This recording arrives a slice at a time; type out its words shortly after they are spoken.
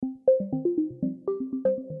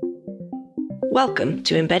Welcome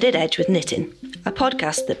to Embedded Edge with Nitin, a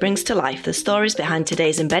podcast that brings to life the stories behind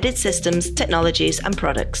today's embedded systems, technologies and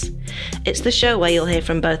products. It's the show where you'll hear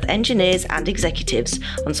from both engineers and executives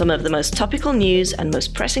on some of the most topical news and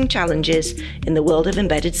most pressing challenges in the world of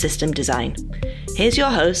embedded system design. Here's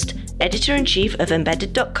your host, Editor-in-Chief of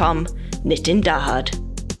Embedded.com, Nitin Dahad.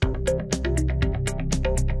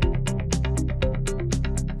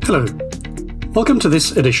 Hello, welcome to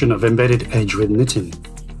this edition of Embedded Edge with Nitin.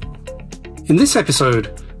 In this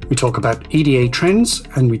episode, we talk about EDA trends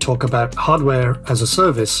and we talk about hardware as a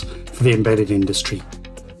service for the embedded industry.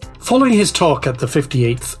 Following his talk at the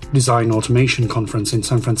 58th Design Automation Conference in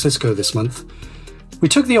San Francisco this month, we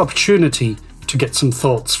took the opportunity to get some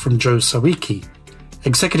thoughts from Joe Sawicki,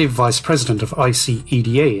 Executive Vice President of IC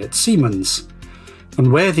EDA at Siemens,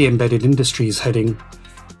 on where the embedded industry is heading.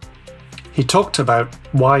 He talked about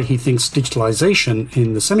why he thinks digitalization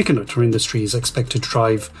in the semiconductor industry is expected to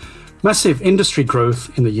drive massive industry growth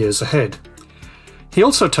in the years ahead. He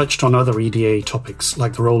also touched on other EDA topics,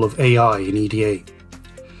 like the role of AI in EDA.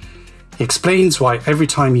 He explains why every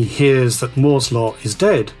time he hears that Moore's Law is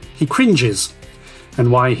dead, he cringes,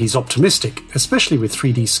 and why he's optimistic, especially with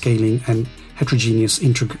 3D scaling and heterogeneous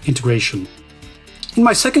integration. In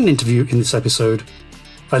my second interview in this episode,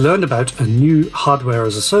 I learned about a new hardware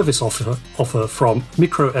as a service offer from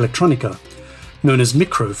Microelectronica, known as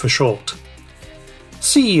Micro for short.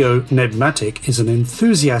 CEO Ned Matic is an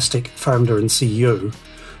enthusiastic founder and CEO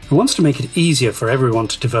who wants to make it easier for everyone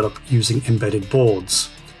to develop using embedded boards.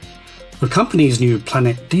 The company's new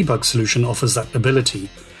Planet Debug solution offers that ability,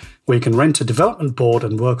 where you can rent a development board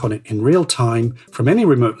and work on it in real time from any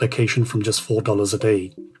remote location from just $4 a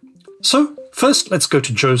day. So, first let's go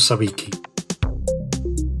to Joe Sawicki.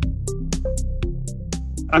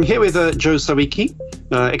 I'm here with Joe Sawicki,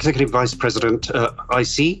 Executive Vice President,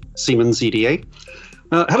 IC, Siemens EDA.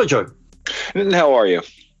 Hello, Joe. How are you?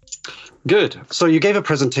 Good. So you gave a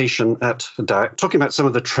presentation at DAC talking about some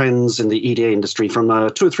of the trends in the EDA industry from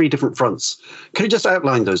 2 or 3 different fronts. Can you just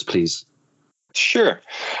outline those, please? Sure.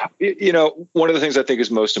 You know, one of the things I think is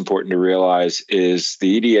most important to realize is the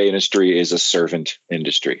EDA industry is a servant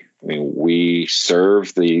industry. I mean, we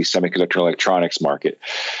serve the semiconductor electronics market.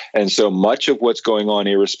 And so much of what's going on,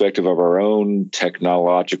 irrespective of our own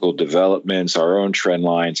technological developments, our own trend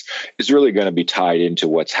lines, is really going to be tied into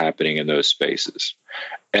what's happening in those spaces.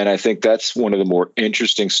 And I think that's one of the more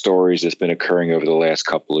interesting stories that's been occurring over the last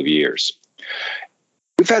couple of years.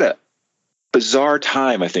 We've had a bizarre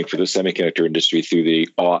time, I think, for the semiconductor industry through the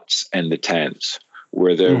aughts and the tens,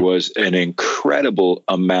 where there was an incredible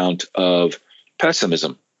amount of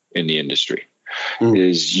pessimism in the industry.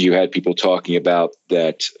 Is you had people talking about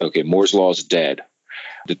that, okay, Moore's Law is dead,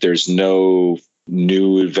 that there was no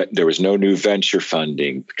new venture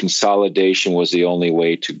funding, consolidation was the only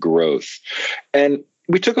way to growth. And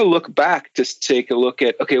we took a look back to take a look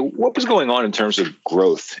at, okay, what was going on in terms of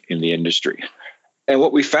growth in the industry? And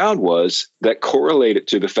what we found was that correlated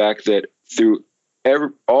to the fact that through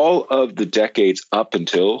all of the decades up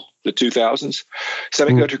until the 2000s,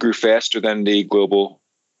 semiconductor grew faster than the global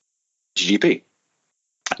GDP.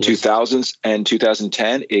 Yes. 2000s and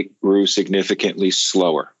 2010, it grew significantly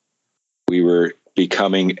slower. We were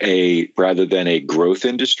becoming rather than a growth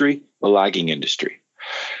industry, a lagging industry.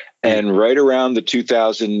 And right around the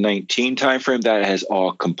 2019 timeframe, that has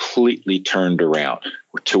all completely turned around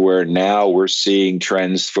to where now we're seeing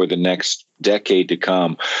trends for the next decade to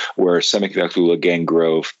come, where semiconductor will again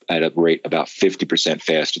grow at a rate about 50%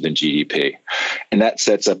 faster than GDP. And that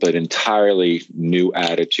sets up an entirely new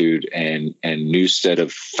attitude and new set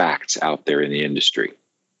of facts out there in the industry.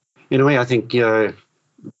 In a way, I think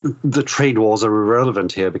the trade wars are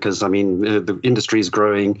irrelevant here because, I mean, the industry is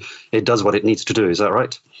growing. It does what it needs to do. Is that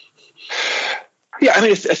right? Yeah, I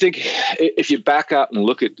mean, I think if you back out and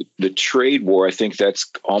look at the trade war, I think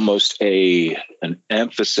that's almost an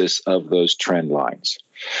emphasis of those trend lines.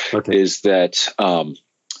 Okay. Is that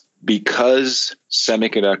because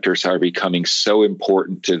semiconductors are becoming so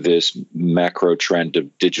important to this macro trend of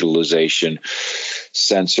digitalization,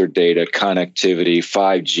 sensor data, connectivity,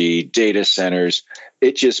 5G, data centers,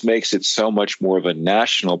 it just makes it so much more of a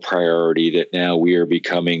national priority that now we are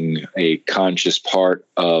becoming a conscious part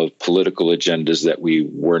of political agendas that we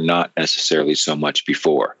were not necessarily so much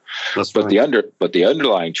before. But the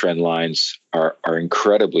underlying trend lines are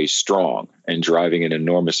incredibly strong and driving an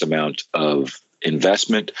enormous amount of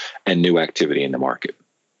investment and new activity in the market.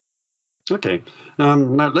 Okay. Now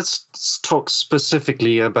let's talk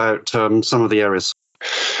specifically about some of the areas.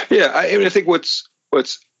 Yeah, I mean, I think what's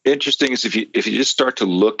interesting is if you just start to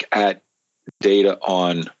look at data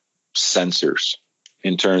on sensors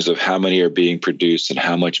in terms of how many are being produced and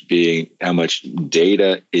how much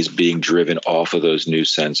data is being driven off of those new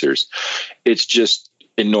sensors. It's just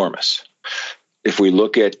enormous. If we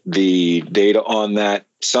look at the data on that,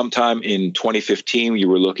 sometime in 2015, you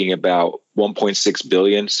were looking about 1.6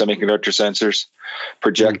 billion semiconductor sensors.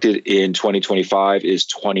 Projected in 2025 is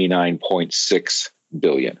 29.6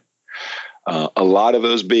 billion. A lot of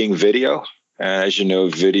those being video. As you know,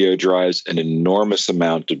 video drives an enormous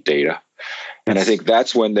amount of data. And I think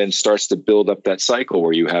that's when then starts to build up that cycle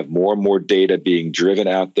where you have more and more data being driven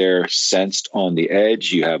out there, sensed on the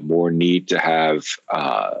edge. You have more need to have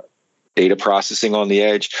data processing on the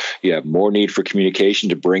edge. You have more need for communication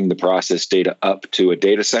to bring the process data up to a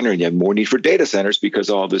data center, and you have more need for data centers because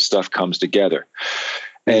all this stuff comes together.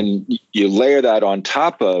 And you layer that on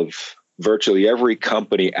top of virtually every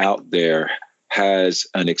company out there has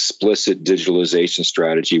an explicit digitalization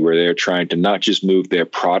strategy where they're trying to not just move their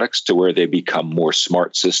products to where they become more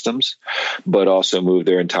smart systems, but also move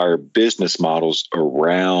their entire business models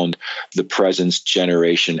around the presence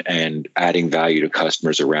generation and adding value to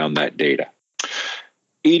customers around that data.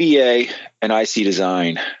 EDA and IC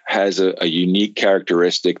design has a unique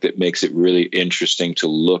characteristic that makes it really interesting to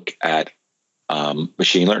look at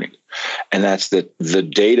machine learning. And that's that the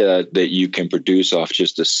data that you can produce off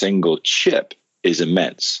just a single chip is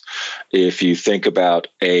immense. If you think about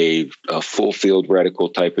a full field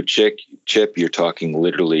reticle type of chip, you're talking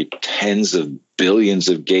literally tens of billions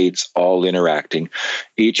of gates all interacting,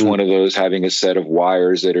 each one of those having a set of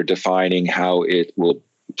wires that are defining how it will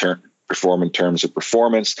perform in terms of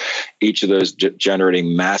performance, each of those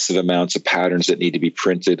generating massive amounts of patterns that need to be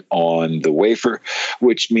printed on the wafer,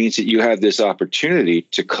 which means that you have this opportunity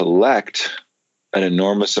to collect an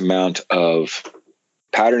enormous amount of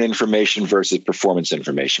pattern information versus performance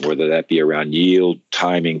information, whether that be around yield,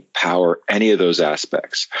 timing, power, any of those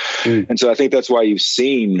aspects. And so I think that's why you've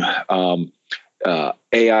seen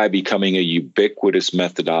AI becoming a ubiquitous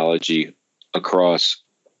methodology across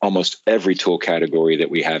almost every tool category that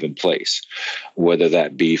we have in place, whether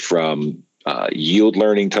that be from yield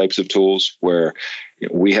learning types of tools, where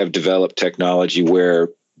we have developed technology where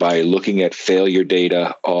by looking at failure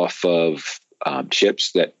data off of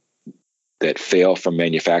chips that fail from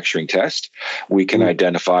manufacturing test, we can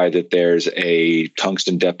identify that there's a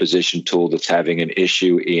tungsten deposition tool that's having an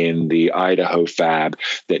issue in the Idaho fab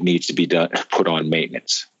that needs to be put on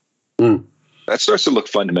maintenance. That starts to look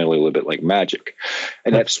fundamentally a little bit like magic.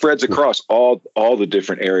 And that spreads across all the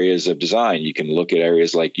different areas of design. You can look at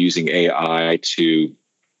areas like using AI to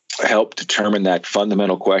help determine that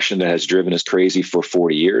fundamental question that has driven us crazy for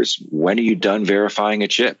 40 years. When are you done verifying a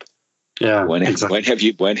chip? Yeah, when have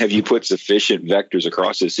you put sufficient vectors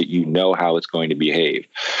across this that you know how it's going to behave?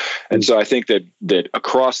 And so I think that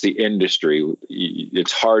across the industry,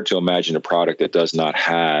 it's hard to imagine a product that does not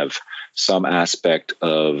have some aspect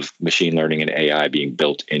of machine learning and AI being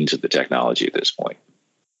built into the technology at this point.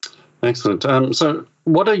 Excellent. So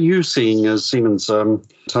what are you seeing as Siemens in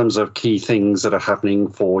terms of key things that are happening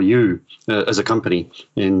for you as a company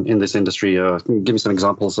in this industry? Give me some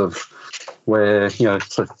examples of where,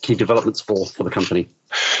 sort of key developments for the company.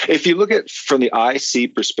 If you look at from the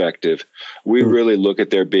IC perspective, we really look at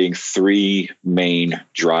there being three main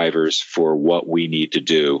drivers for what we need to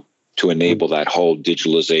do to enable that whole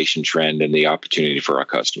digitalization trend and the opportunity for our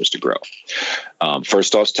customers to grow.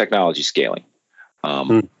 First off, is technology scaling.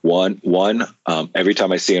 Every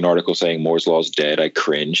time I see an article saying Moore's Law is dead, I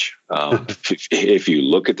cringe. If you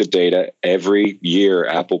look at the data, every year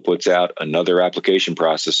Apple puts out another application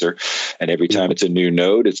processor, and every time it's a new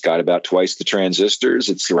node, it's got about twice the transistors,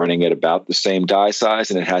 it's running at about the same die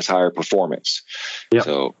size, and it has higher performance. Yep.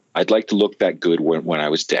 So I'd like to look that good when I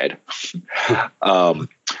was dead.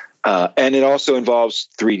 And it also involves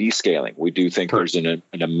 3D scaling. We do think there's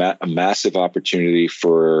a massive opportunity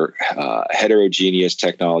for heterogeneous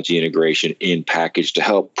technology integration in package to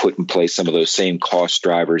help put in place some of those same cost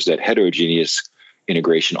drivers that heterogeneous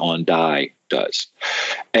integration on die does.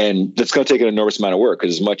 And that's going to take an enormous amount of work,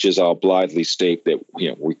 because as much as I'll blithely state that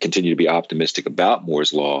we continue to be optimistic about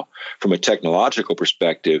Moore's Law, from a technological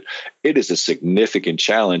perspective, it is a significant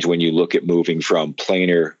challenge when you look at moving from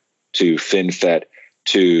planar to FinFET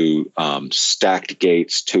to stacked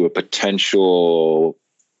gates to a potential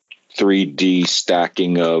 3D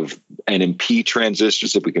stacking of NMP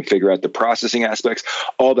transistors. If we can figure out the processing aspects,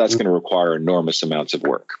 all that's going to require enormous amounts of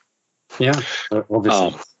work. Yeah,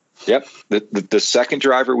 obviously. Yep. The second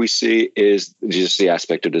driver we see is just the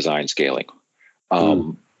aspect of design scaling.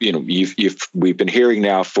 We've been hearing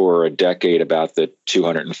now for a decade about the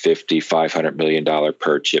 $250-500 million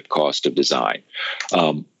per chip cost of design.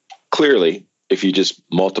 Clearly, if you just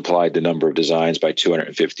multiplied the number of designs by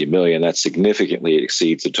 250 million, that significantly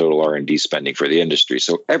exceeds the total R&D spending for the industry.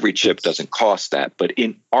 So every chip doesn't cost that, but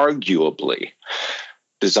inarguably,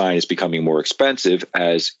 design is becoming more expensive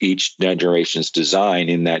as each generation's design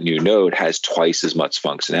in that new node has twice as much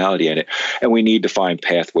functionality in it. And we need to find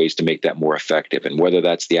pathways to make that more effective. And whether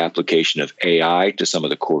that's the application of AI to some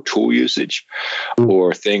of the core tool usage,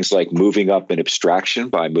 or things like moving up in abstraction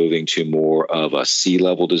by moving to more of a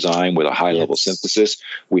C-level design with a high-level synthesis,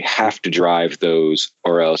 we have to drive those,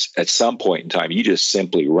 or else at some point in time, you just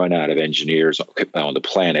simply run out of engineers on the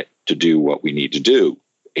planet to do what we need to do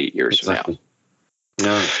 8 years from now.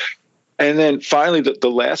 No. And then finally, the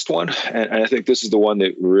last one, and I think this is the one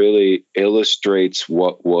that really illustrates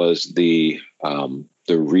what was the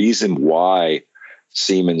reason why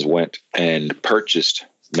Siemens went and purchased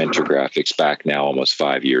Mentor Graphics back now almost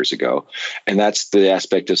 5 years ago. And that's the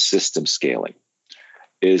aspect of system scaling,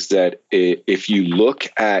 is that if you look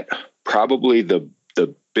at probably the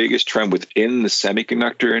biggest trend within the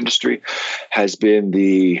semiconductor industry has been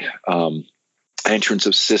the entrance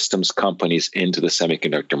of systems companies into the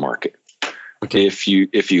semiconductor market. Okay. If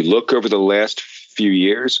you look over the last few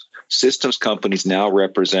years, systems companies now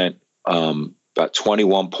represent about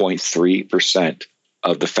 21.3%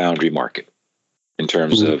 of the foundry market in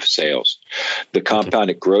terms of sales. The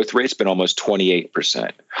compounded growth rate's been almost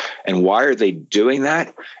 28%. And why are they doing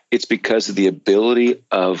that? It's because of the ability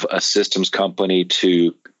of a systems company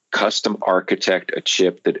to custom architect a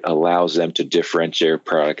chip that allows them to differentiate their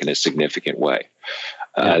product in a significant way.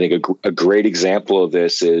 I think a great example of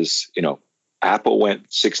this is, Apple went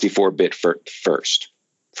 64-bit first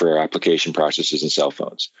for application processors and cell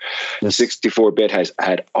phones. 64-bit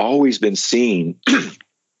had always been seen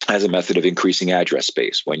as a method of increasing address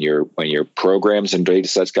space. When your programs and data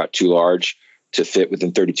sets got too large to fit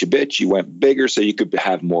within 32 bits, you went bigger so you could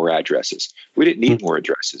have more addresses. We didn't need more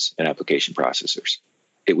addresses in application processors.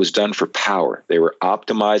 It was done for power. They were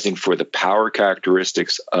optimizing for the power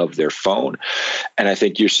characteristics of their phone. And I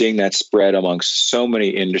think you're seeing that spread among so many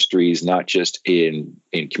industries, not just in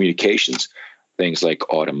communications, things like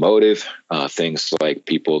automotive, things like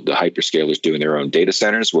the hyperscalers doing their own data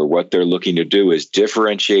centers, where what they're looking to do is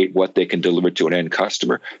differentiate what they can deliver to an end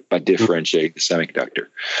customer by differentiating the semiconductor.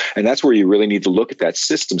 And that's where you really need to look at that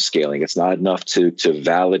system scaling. It's not enough to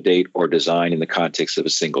validate or design in the context of a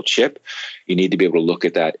single chip. You need to be able to look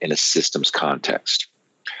at that in a systems context.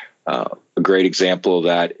 A great example of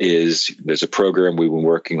that is there's a program we've been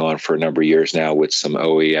working on for a number of years now with some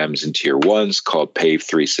OEMs and tier ones called PAVE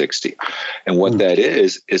 360. And what that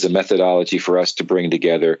is a methodology for us to bring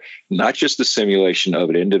together not just the simulation of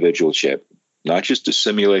an individual chip, not just a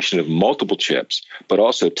simulation of multiple chips, but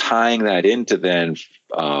also tying that into then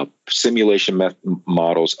simulation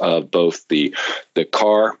models of both the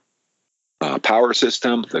car power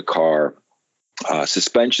system, the car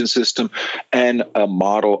suspension system, and a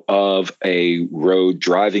model of a road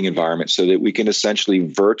driving environment so that we can essentially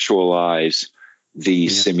virtualize the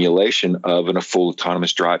simulation of a full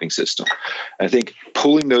autonomous driving system. I think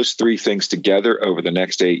pulling those three things together over the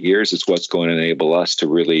next 8 years is what's going to enable us to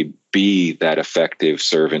really be that effective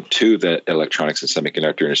servant to the electronics and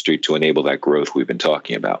semiconductor industry to enable that growth we've been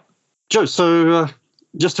talking about. Joe, so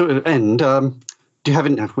just to end, do you have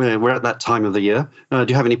any, we're at that time of the year. Do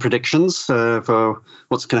you have any predictions for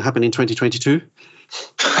what's going to happen in 2022?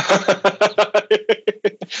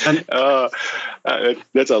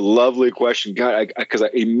 That's a lovely question, God. Because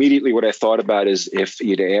immediately what I thought about is if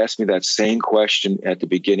you'd asked me that same question at the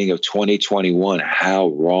beginning of 2021, how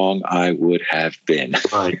wrong I would have been.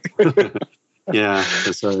 Right. Yeah,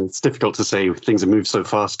 it's difficult to say. Things have moved so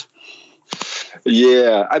fast.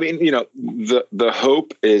 Yeah, I mean, the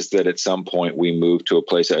hope is that at some point we move to a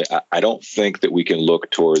place. I don't think that we can look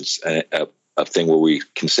towards a thing where we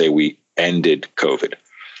can say we ended COVID,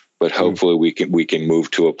 but hopefully we can move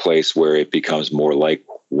to a place where it becomes more like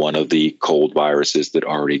one of the cold viruses that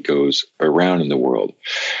already goes around in the world,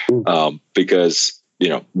 because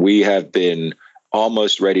we have been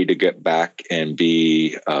almost ready to get back and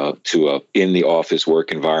be to a in the office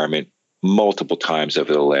work environment multiple times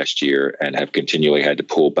over the last year and have continually had to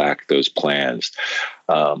pull back those plans.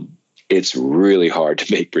 It's really hard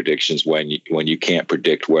to make predictions when you can't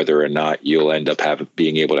predict whether or not you'll end up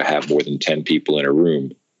being able to have more than 10 people in a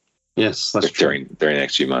room. Yes, that's during the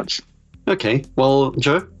next few months. Okay. Well,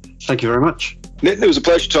 Joe, thank you very much. It was a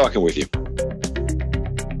pleasure talking with you.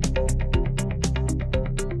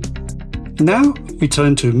 Now we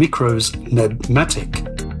turn to Micro's Nebmatic.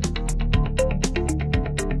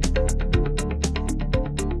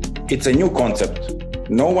 It's a new concept.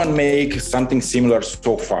 No one makes something similar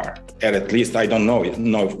so far, or at least I don't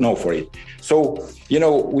know for it. So,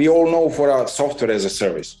 we all know for a software as a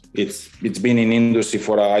service, it's been in industry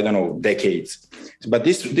for, decades. But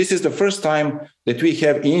this is the first time that we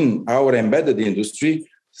have in our embedded industry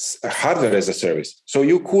hardware as a service. So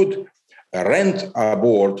you could rent a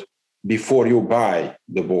board before you buy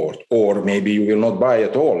the board, or maybe you will not buy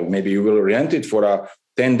at all. Maybe you will rent it for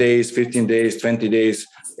 10 days, 15 days, 20 days,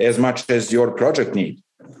 as much as your project needs.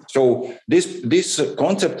 So this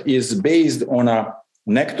concept is based on a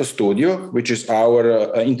Necto Studio, which is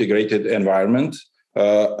our integrated environment,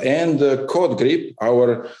 and CodeGrip,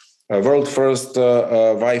 our world first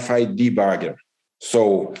Wi-Fi debugger.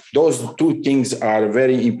 So those two things are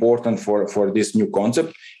very important for this new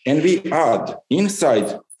concept. And we add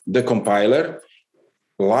inside the compiler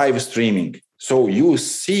live streaming. So you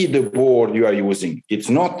see the board you are using. It's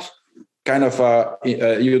not kind of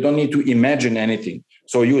you don't need to imagine anything.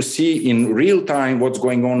 So you see in real time what's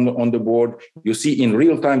going on the board. You see in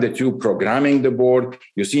real time that you're programming the board.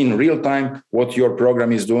 You see in real time what your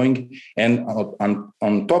program is doing. And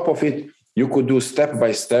on top of it, you could do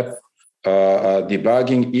step-by-step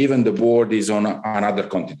debugging, even the board is on another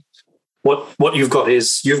continent. What you've got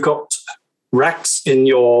is you've got racks in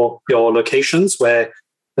your locations where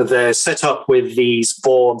they're set up with these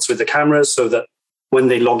boards with the cameras, so that when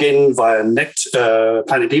they log in via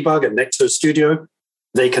Planet Debug and Necto Studio,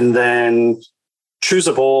 they can then choose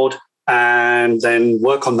a board and then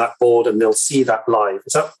work on that board, and they'll see that live.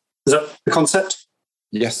 Is that the concept?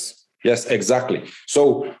 Yes, exactly.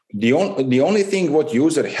 So the only thing what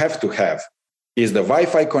user have to have is the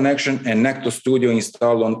Wi-Fi connection and Necto Studio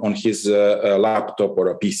installed on his laptop or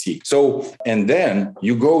a PC. So, and then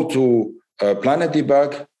you go to Planet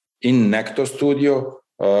Debug in Necto Studio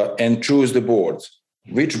and choose the boards.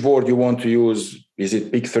 Which board you want to use? Is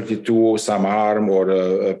it PIC32, some ARM, or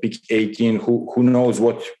PIC18? Who knows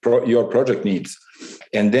what your project needs?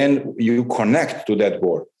 And then you connect to that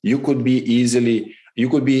board. You could be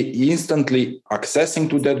instantly accessing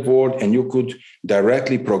to that board, and you could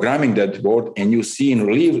directly programming that board, and you see in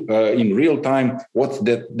real time what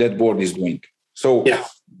that board is doing. So,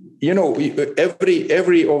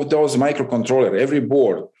 every of those microcontroller, every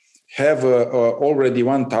board have already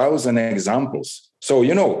 1,000 examples. So,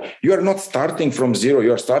 you are not starting from zero.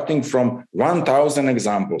 You are starting from 1,000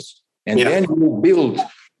 examples, and then you build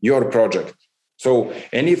your project. So,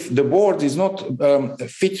 and if the board is not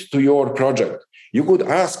fit to your project, you could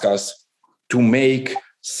ask us to make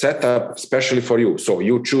setup especially for you. So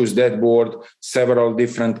you choose that board, several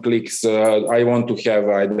different clicks. I want to have,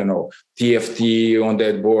 TFT on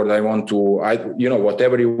that board. I want to,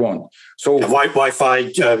 whatever you want. So Wi-Fi,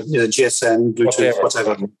 GSM, Bluetooth,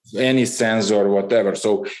 whatever. Any sensor, whatever.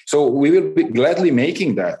 So we will be gladly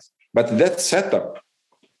making that. But that setup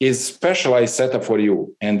is specialized setup for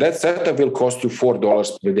you. And that setup will cost you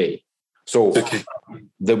 $4 per day. So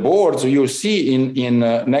the boards you see in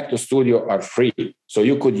Necto Studio are free. So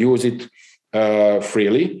you could use it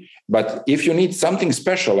freely. But if you need something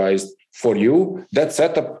specialized for you, that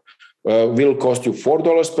setup will cost you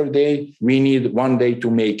 $4 per day. We need 1 day to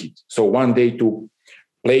make it. So 1 day to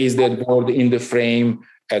place that board in the frame,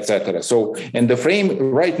 etc. So, and the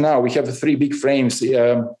frame right now, we have 3 big frames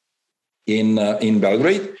in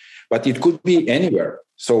Belgrade, but it could be anywhere.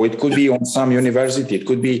 So it could be on some university, it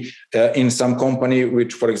could be in some company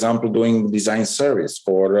which, for example, doing design service,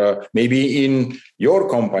 or maybe in your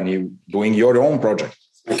company doing your own project.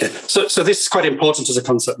 Okay, so this is quite important as a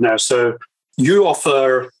concept now. So you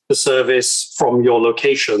offer the service from your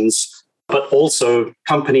locations, but also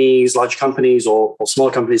companies, large companies or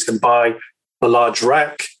small companies can buy a large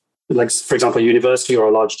rack, like, for example, a university or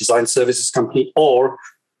a large design services company, or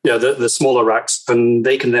the smaller racks, and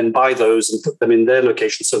they can then buy those and put them in their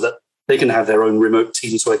location so that they can have their own remote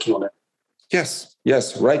teams working on it.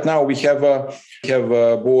 Yes. Right now we have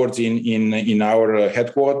boards in our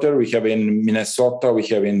headquarters. We have in Minnesota. We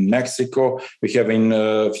have in Mexico. We have in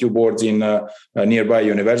a few boards in a nearby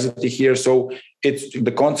university here. So it's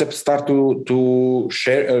the concept start to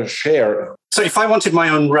share. So if I wanted my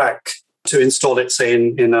own rack to install it, say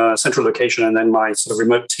in a central location, and then my sort of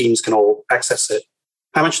remote teams can all access it,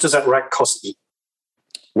 how much does that rack cost me?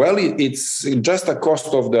 Well, it's just a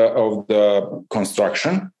cost of the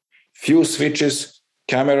construction, few switches,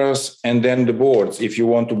 cameras, and then the boards. If you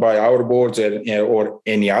want to buy our boards or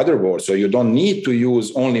any other board, so you don't need to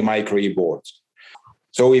use only Micro E boards.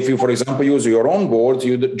 So if you, for example, use your own boards,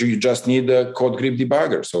 you just need a CodeGrip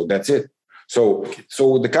debugger. So that's it. So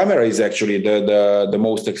the camera is actually the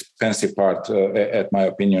most expensive part, at my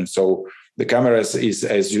opinion. So the camera is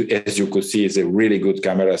as you could see, is a really good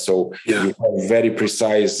camera. So you have a very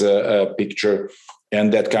precise picture,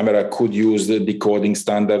 and that camera could use the decoding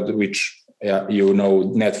standard, which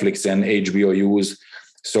Netflix and HBO use.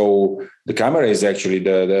 So the camera is actually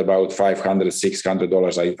the about $500,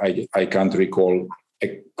 $600. I can't recall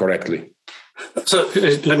correctly. So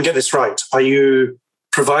let me get this right. Are you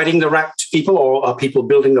providing the rack to people, or are people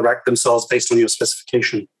building the rack themselves based on your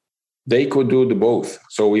specification? They could do the both.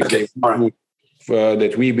 So if they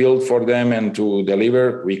that we build for them and to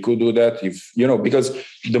deliver, we could do that. If because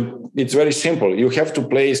it's very simple. You have to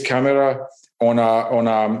place camera on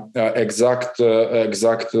a exact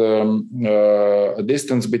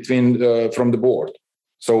distance between from the board.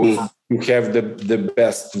 So you have the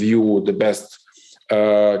best view, the best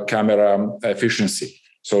camera efficiency.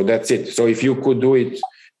 So that's it. So if you could do it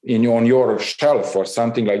on your shelf or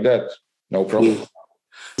something like that, no problem.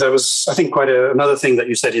 There was, I think, another thing that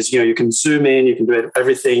you said is, you can zoom in, you can do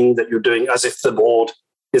everything that you're doing as if the board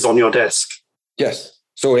is on your desk. Yes.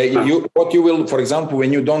 So what you will, for example,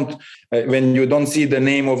 when you don't see the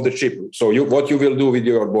name of the chip, so what you will do with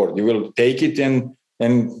your board, you will take it and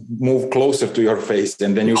move closer to your face,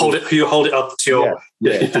 and then you hold it up to your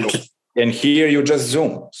and here you just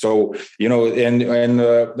zoom. So and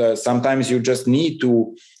sometimes you just need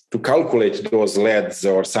to calculate those LEDs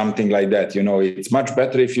or something like that. It's much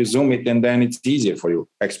better if you zoom it, and then it's easier for you,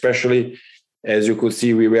 especially as you could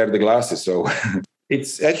see, we wear the glasses. So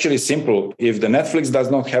it's actually simple. If the Netflix does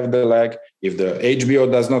not have the lag, if the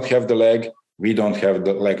HBO does not have the lag, we don't have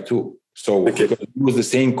the lag too. So we use the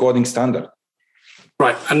same coding standard.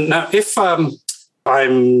 Right. And now if I'm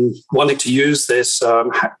wanting to use this,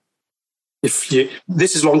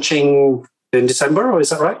 this is launching in December, or is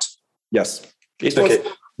that right? Yes.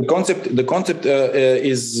 The concept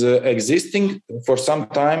is existing for some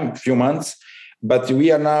time, few months, but we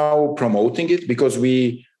are now promoting it because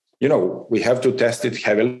we have to test it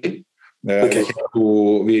heavily. We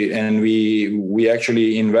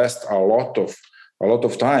actually invest a lot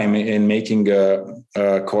of time in making a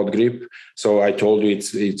code grip. So I told you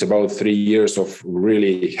it's about 3 years of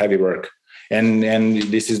really heavy work, and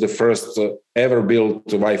this is the first ever built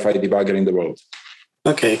Wi-Fi debugger in the world.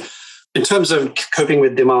 Okay. In terms of coping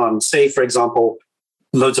with demand, say, for example,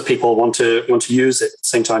 loads of people want to use it at the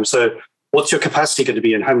same time. So what's your capacity going to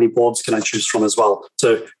be, and how many boards can I choose from as well?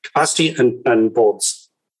 So capacity and boards.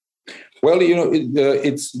 Well,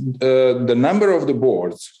 it's the number of the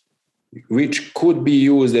boards which could be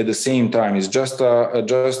used at the same time is just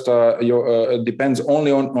depends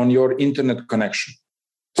only on your internet connection.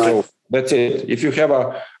 So that's it. If you have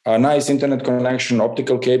a nice internet connection,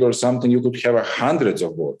 optical cable or something, you could have hundreds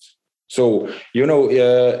of boards. So,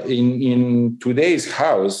 in today's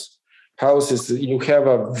houses, you have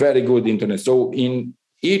a very good internet. So in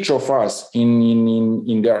each of us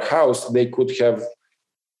in their house, they could have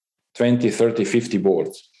 20, 30, 50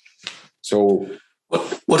 boards. So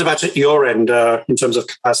what about at your end in terms of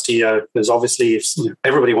capacity? Because obviously if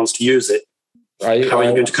everybody wants to use it, how are you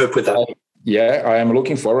going to cope with that? I am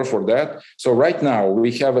looking forward for that. So right now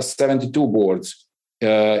we have 72 boards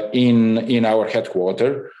in our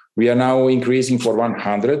headquarters. We are now increasing for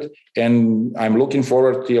 100, and I'm looking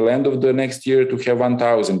forward till end of the next year to have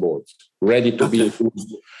 1,000 boards ready to be used.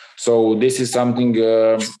 So this is something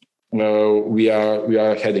we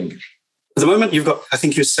are heading. At the moment, you've got, I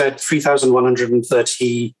think you said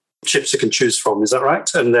 3,130 chips you can choose from. Is that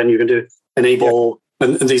right? And then you can enable,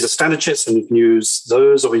 and these are standard chips, and you can use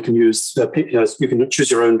those, or you can use, you can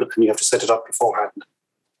choose your own, but then you have to set it up beforehand.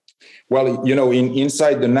 Well,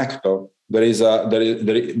 inside the Necto, there is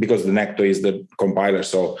because the Necto is the compiler.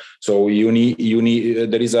 So you need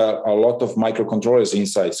there is a lot of microcontrollers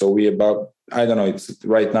inside. So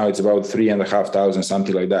right now it's about 3,500,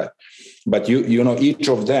 something like that. But each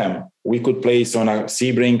of them we could place on a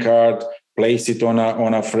Sebring card, place it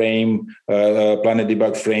on a frame, Planet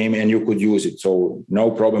Debug frame, and you could use it. So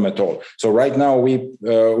no problem at all. So right now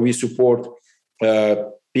we support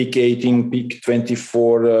PIC 18, PIC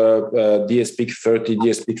 24, DSPIC 30,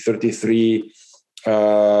 DSPIC 33,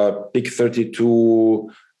 PIC 32,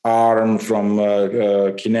 ARM from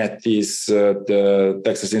Kinetis, the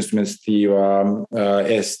Texas Instruments Tiva,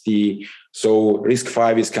 ST. So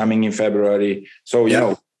RISC-V is coming in February. So we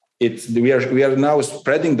are now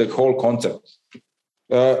spreading the whole concept.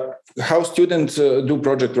 How students do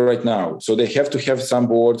project right now? So they have to have some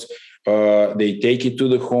boards. They take it to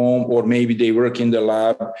the home, or maybe they work in the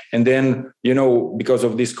lab, and then because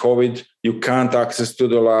of this COVID, you can't access to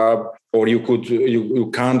the lab, or you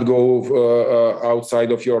can't go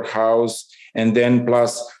outside of your house, and then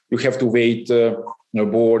plus you have to wait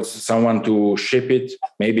boards, someone to ship it.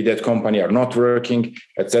 Maybe that company are not working,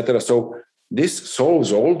 etc. So this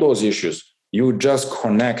solves all those issues. You just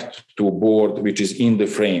connect to a board which is in the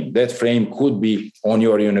frame. That frame could be on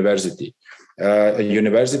your university. a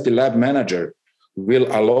university lab manager will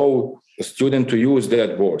allow a student to use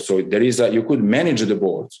that board. So you could manage the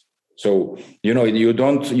boards. So, you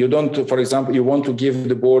don't, for example, you want to give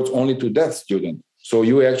the boards only to that student. So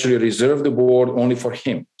you actually reserve the board only for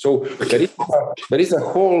him. So there is a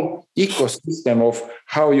whole ecosystem of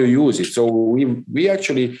how you use it. So we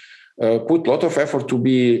actually put a lot of effort to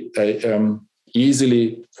be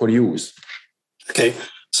easily for use. Okay.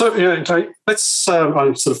 So let's sort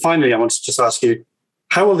of finally, I want to just ask you,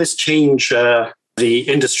 how will this change the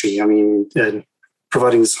industry? I mean,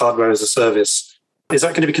 providing this hardware as a service. Is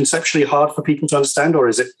that going to be conceptually hard for people to understand, or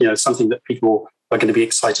is it something that people are going to be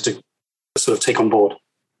excited to sort of take on board?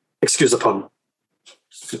 Excuse upon.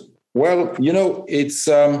 Well, it's,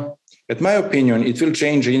 in my opinion, it will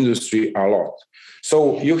change the industry a lot.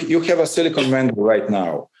 So you have a silicon vendor right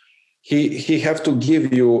now. He have to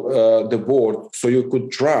give you the board so you could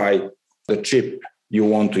try the chip you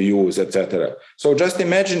want to use, etc. So just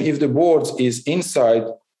imagine if the board is inside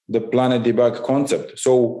the Planet Debug concept.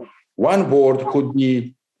 So one board could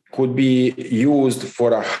be used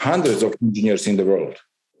for hundreds of engineers in the world.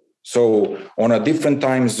 So on a different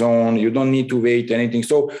time zone, you don't need to wait anything.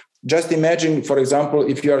 So just imagine, for example,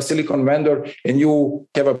 if you are a silicon vendor and you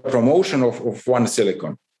have a promotion of one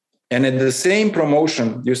silicon, and at the same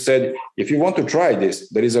promotion, you said, if you want to try this,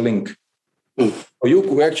 there is a link. So you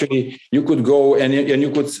could go and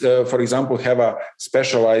you could, for example, have a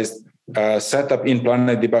specialized setup in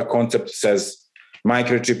Planet Debug concept says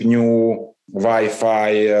microchip new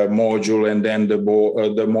Wi-Fi module and then the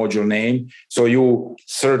module name. So you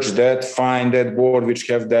search that, find that board which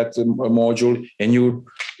have that module, and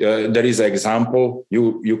there is an example.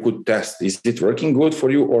 You could test, is it working good for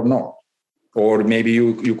you or not? Or maybe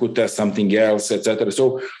you could test something else, etc.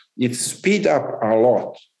 So it speed up a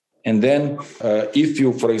lot. And then if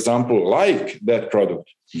you, for example, like that product,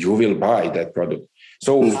 you will buy that product.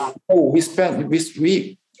 So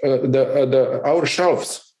our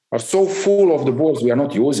shelves are so full of the boards we are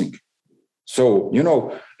not using. So,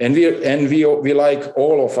 and we like,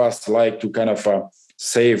 all of us like to kind of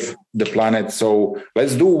save the planet. So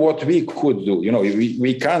let's do what we could do.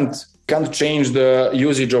 We can't change the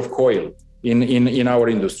usage of coil in our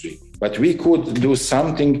industry, but we could do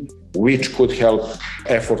something which could help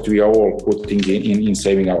effort we are all putting in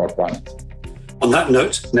saving our planet. On that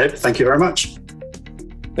note, Ned, thank you very much.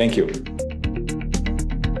 Thank you.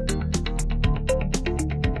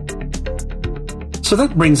 So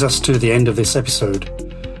that brings us to the end of this episode.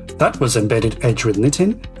 That was Embedded Edge with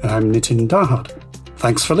Nitin, and I'm Nitin Dahad.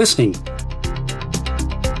 Thanks for listening.